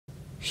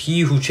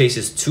He who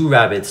chases two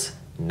rabbits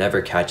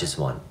never catches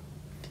one.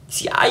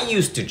 See, I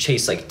used to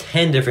chase like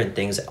 10 different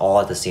things all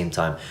at the same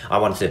time. I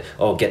wanted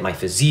to get my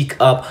physique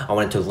up. I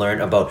wanted to learn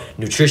about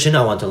nutrition.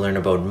 I wanted to learn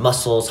about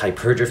muscles,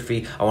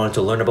 hypertrophy. I wanted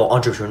to learn about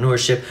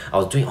entrepreneurship. I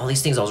was doing all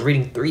these things. I was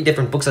reading 3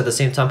 different books at the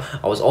same time.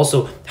 I was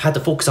also had to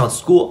focus on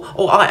school.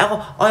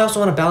 I also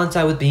want to balance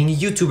that with being a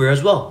YouTuber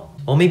as well.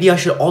 Well, maybe I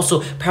should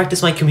also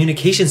practice my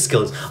communication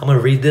skills. I'm gonna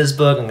read this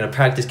book. I'm gonna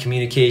practice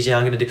communication.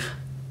 I'm gonna do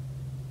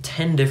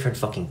 10 different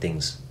fucking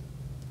things.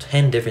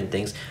 10 different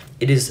things.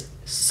 It is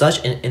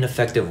such an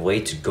ineffective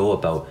way to go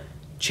about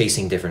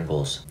chasing different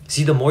goals.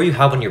 See, the more you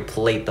have on your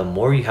plate, the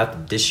more you have to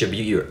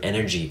distribute your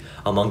energy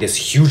among this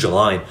huge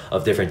line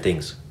of different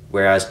things.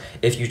 Whereas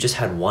if you just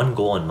had one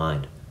goal in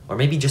mind, or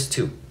maybe just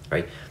 2,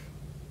 right?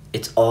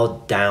 It's all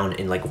down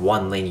in like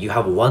one lane. You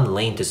have one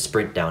lane to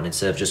sprint down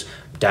instead of just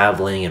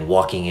dabbling and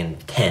walking in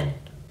 10.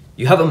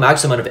 You have a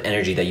max amount of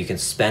energy that you can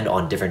spend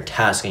on different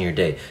tasks in your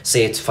day.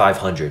 Say it's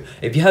 500.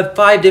 If you have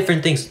 5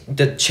 different things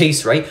to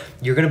chase, right,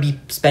 you're gonna be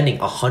spending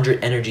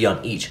 100 energy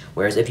on each.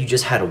 Whereas if you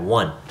just had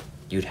one,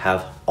 you'd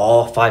have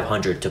all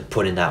 500 to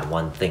put in that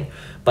one thing.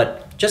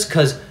 But just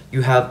because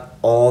you have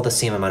all the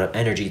same amount of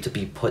energy to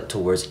be put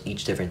towards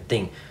each different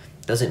thing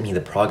doesn't mean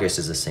the progress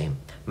is the same.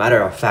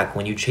 Matter of fact,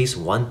 when you chase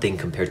one thing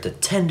compared to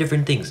 10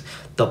 different things,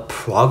 the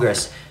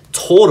progress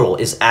total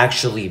is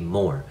actually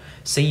more.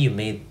 Say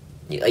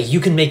you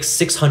can make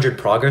 600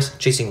 progress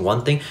chasing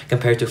one thing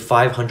compared to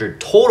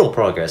 500 total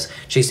progress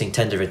chasing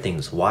 10 different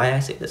things. Why I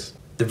say this?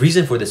 The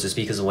reason for this is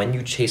because when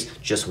you chase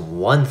just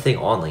one thing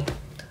only,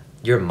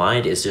 your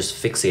mind is just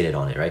fixated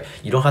on it, right?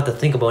 You don't have to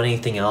think about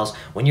anything else.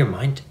 When your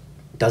mind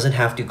doesn't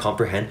have to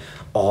comprehend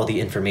all the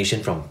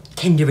information from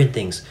 10 different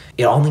things,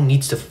 it only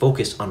needs to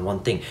focus on one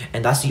thing.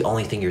 And that's the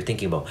only thing you're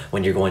thinking about.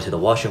 When you're going to the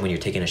washroom, when you're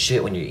taking a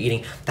shit, when you're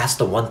eating, that's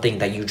the one thing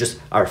that you just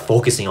are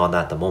focusing on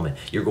at the moment.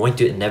 You're going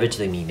to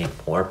inevitably make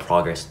more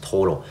progress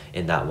total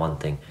in that one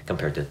thing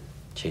compared to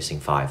chasing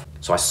 5.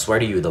 So I swear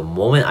to you, the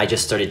moment I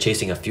just started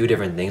chasing a few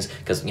different things,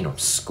 because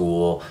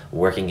school,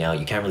 working out,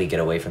 you can't really get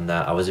away from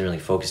that. I wasn't really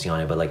focusing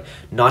on it, but like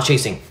not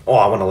chasing,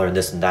 I want to learn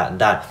this and that and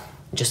that.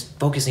 Just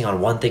focusing on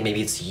one thing.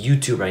 Maybe it's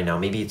YouTube right now.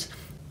 Maybe it's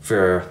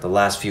for the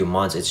last few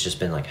months, it's just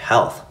been like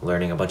health,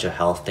 learning a bunch of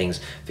health things,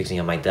 fixing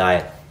up my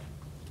diet.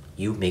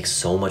 You make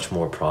so much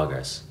more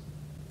progress.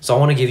 So I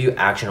want to give you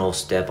actionable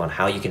step on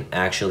how you can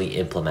actually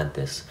implement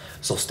this.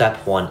 So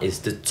step 1 is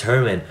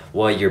determine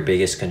what your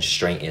biggest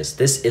constraint is.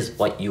 This is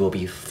what you will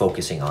be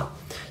focusing on.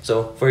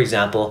 So for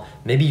example,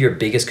 maybe your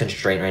biggest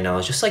constraint right now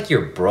is just like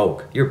you're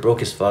broke. You're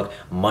broke as fuck.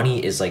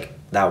 Money is like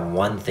that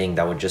one thing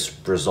that would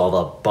just resolve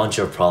a bunch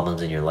of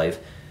problems in your life.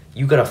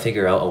 You gotta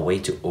figure out a way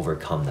to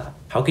overcome that.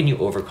 How can you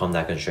overcome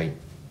that constraint?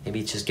 Maybe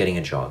it's just getting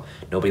a job.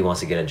 Nobody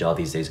wants to get a job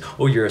these days.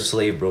 Oh, you're a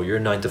slave, bro. You're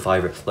a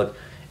 9-to-5-er. Look,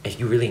 if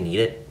you really need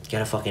it,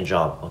 get a fucking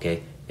job,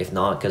 okay? If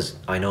not, because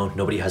I know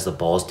nobody has the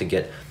balls to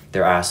get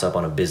their ass up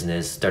on a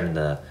business, starting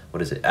the,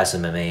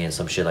 SMMA and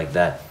some shit like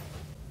that.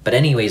 But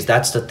anyways,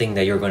 that's the thing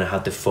that you're going to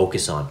have to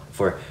focus on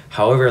for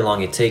however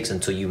long it takes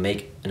until you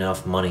make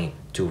enough money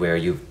to where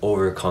you've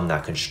overcome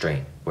that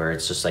constraint, where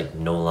it's just like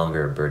no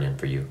longer a burden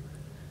for you.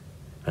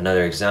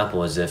 Another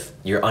example is if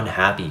you're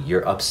unhappy,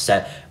 you're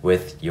upset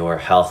with your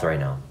health right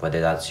now,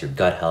 whether that's your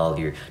gut health,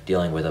 you're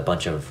dealing with a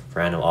bunch of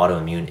random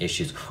autoimmune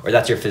issues, or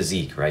that's your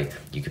physique, right?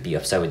 You could be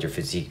upset with your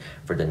physique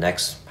for the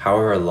next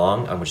however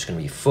long. I'm just going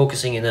to be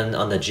focusing in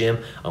on the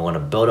gym. I want to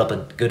build up a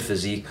good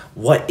physique.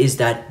 What is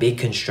that big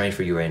constraint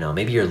for you right now?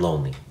 Maybe you're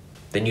lonely.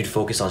 Then you'd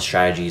focus on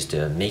strategies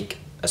to make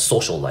a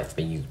social life.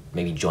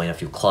 Maybe join a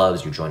few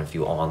clubs, you join a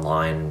few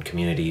online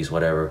communities,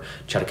 whatever,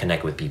 try to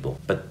connect with people.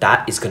 But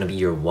that is going to be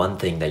your one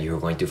thing that you're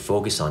going to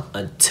focus on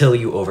until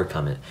you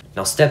overcome it.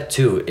 Now, step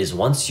 2 is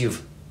once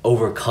you've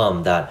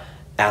overcome that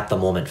at the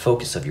moment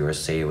focus of yours,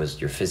 say it was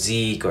your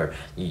physique, or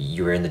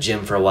you were in the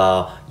gym for a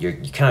while, you're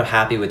kind of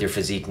happy with your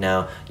physique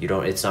now,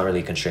 it's not really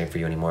a constraint for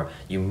you anymore.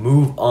 You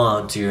move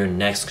on to your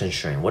next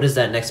constraint. What is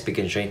that next big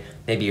constraint?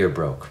 Maybe you're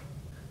broke.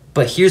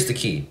 But here's the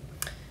key.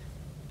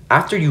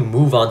 After you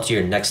move on to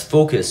your next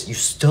focus, you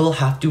still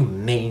have to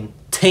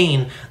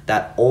maintain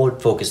that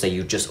old focus that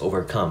you just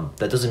overcome.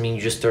 That doesn't mean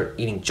you just start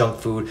eating junk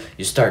food.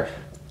 You start,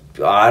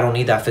 I don't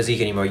need that physique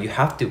anymore. You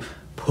have to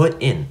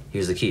put in,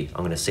 here's the key.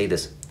 I'm going to say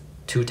this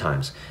 2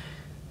 times.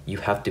 You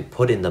have to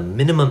put in the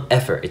minimum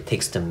effort it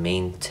takes to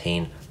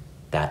maintain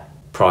that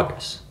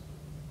progress.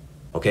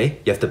 Okay?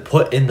 You have to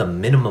put in the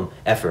minimum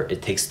effort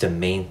it takes to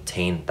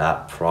maintain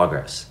that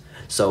progress.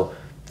 So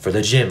for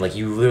the gym, like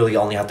you literally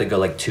only have to go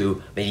like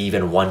 2, maybe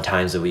even 1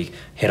 times a week,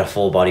 hit a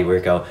full body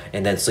workout,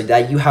 and then so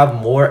that you have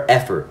more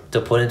effort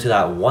to put into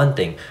that one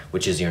thing,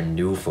 which is your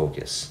new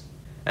focus.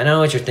 I know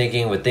what you're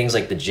thinking with things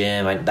like the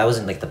gym. That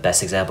wasn't like the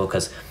best example,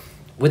 because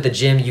with the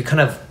gym, you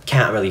kind of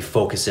can't really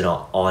focus it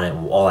on it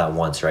all at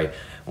once, right?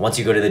 Once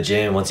you go to the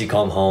gym, once you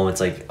come home, it's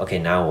like, okay,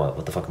 now what?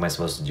 What the fuck am I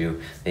supposed to do?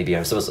 Maybe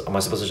am I supposed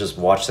to just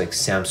watch like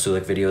Sam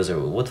Sulek videos, or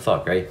what the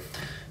fuck, right?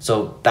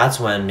 So that's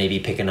when maybe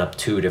picking up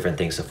 2 different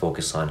things to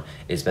focus on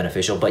is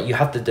beneficial, but you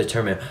have to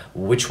determine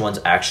which one's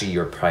actually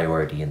your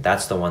priority, and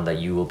that's the one that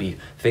you will be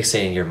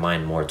fixating your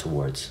mind more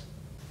towards.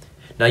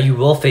 Now you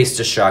will face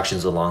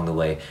distractions along the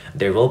way.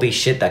 There will be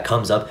shit that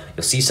comes up.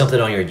 You'll see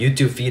something on your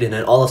YouTube feed and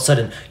then all of a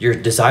sudden your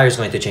desire is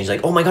going to change.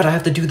 Like, oh my God, I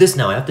have to do this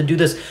now. I have to do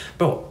this.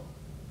 Bro,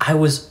 I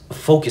was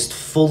focused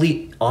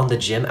fully on the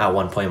gym at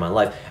one point in my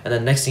life. And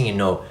then next thing you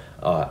know,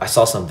 I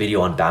saw some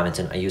video on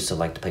badminton. I used to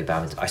like to play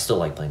badminton. I still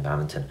like playing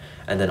badminton.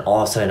 And then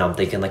all of a sudden I'm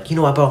thinking like, you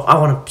know what, bro, I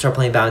want to start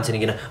playing badminton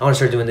again. I want to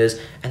start doing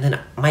this. And then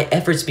my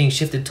efforts being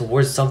shifted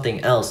towards something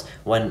else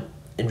when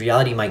in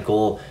reality my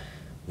goal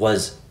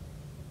was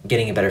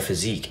getting a better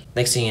physique.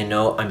 Next thing you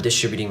know, I'm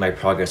distributing my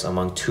progress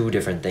among 2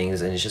 different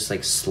things and it's just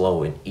like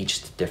slow in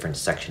each different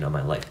section of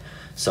my life.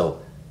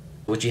 So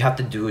what you have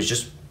to do is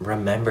just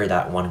remember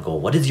that one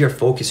goal. What is your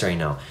focus right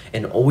now?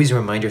 And always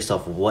remind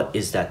yourself, what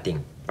is that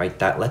thing, right?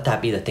 Let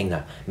that be the thing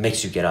that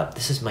makes you get up.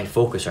 This is my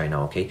focus right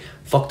now, okay?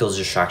 Fuck those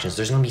distractions.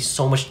 There's gonna be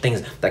so much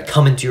things that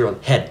come into your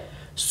head,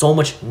 so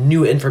much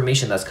new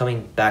information that's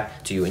coming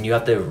back to you, and you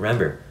have to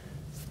remember,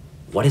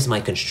 what is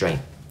my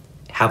constraint?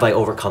 Have I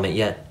overcome it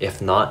yet?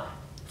 If not,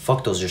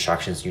 fuck those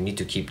distractions. You need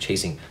to keep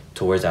chasing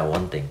towards that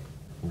one thing.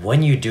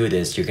 When you do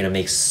this, you're gonna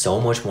make so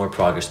much more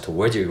progress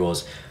towards your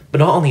goals. But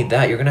not only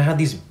that, you're gonna have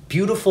these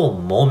beautiful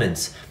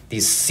moments,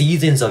 these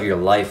seasons of your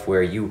life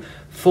where you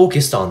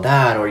focused on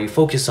that or you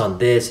focused on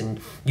this,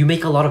 and you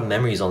make a lot of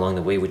memories along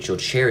the way which you'll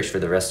cherish for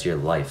the rest of your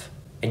life.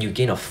 And you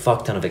gain a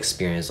fuck ton of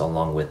experience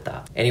along with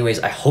that. Anyways,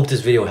 I hope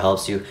this video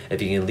helps you.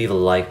 If you can leave a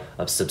like,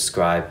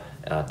 subscribe,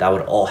 that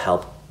would all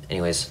help.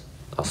 Anyways,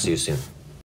 I'll see you soon.